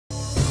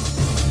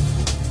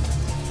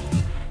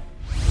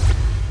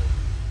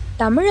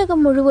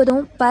தமிழகம்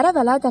முழுவதும்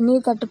பரவலா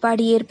தண்ணீர்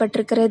தட்டுப்பாடு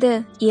ஏற்பட்டிருக்கிறது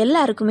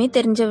எல்லாருக்குமே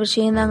தெரிஞ்ச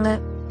விஷயம்தாங்க.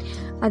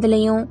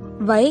 அதுலயும்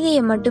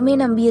வைகையை மட்டுமே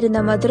நம்பியிருந்த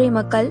மதுரை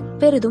மக்கள்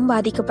பெரிதும்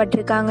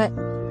பாதிக்கப்பட்டிருக்காங்க.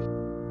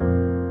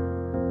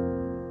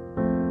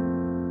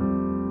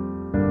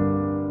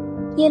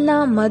 ஏன்னா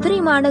மதுரை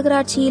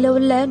மாநகராட்சியில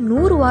உள்ள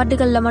 100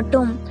 வார்டுகள்ல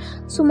மட்டும்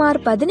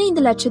சுமார்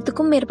 15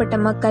 லட்சத்துக்கும் மேற்பட்ட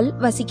மக்கள்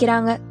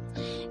வசிக்கிறாங்க.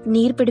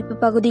 நீர்பிடிப்பு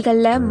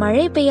பகுதிகளில்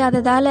மழை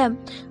பெய்யாததால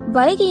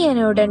வைகை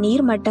அணையோட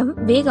நீர்மட்டம்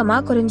வேகமா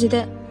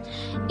குறைஞ்சுது.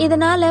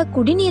 இதனால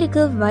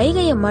குடிநீருக்கு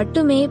வைகையை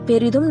மட்டுமே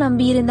பெரிதும்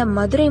நம்பியிருந்த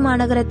மதுரை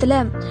மாநகரத்துல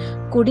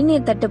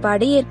குடிநீர்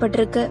தட்டுப்பாடு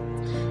ஏற்பட்டிருக்கு.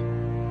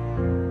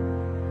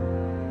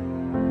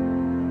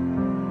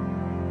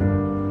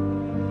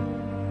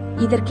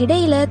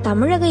 இதற்கிடையில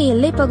தமிழக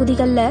எல்லை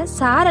பகுதிகளில்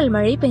சாரல்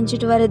மழை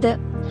பெஞ்சிட்டு வருது.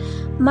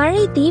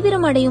 மழை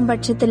தீவிரமடையும்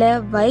பட்சத்துல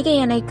வைகை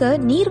அணைக்கு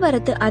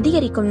நீர்வரத்து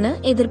அதிகரிக்கும்னு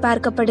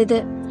எதிர்பார்க்கப்படுது.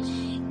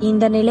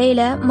 இந்த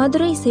நிலையில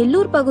மதுரை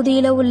செல்லூர்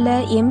பகுதியில உள்ள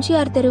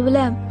எம்ஜிஆர் தெருவுல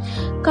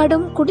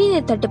கடும்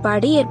குடிநீர்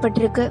தட்டுப்பாடு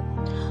ஏற்பட்டிருக்கு.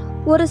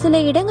 ஒரு சில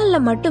இடங்கள்ல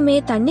மட்டுமே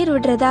தண்ணீர்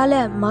விடுறதால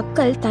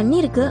மக்கள்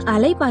தண்ணீருக்கு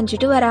அலை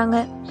பாஞ்சிட்டு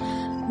வராங்க.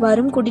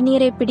 வரும்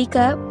குடிநீரை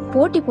பிடிக்க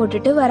போட்டி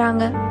போட்டுட்டு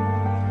வராங்க.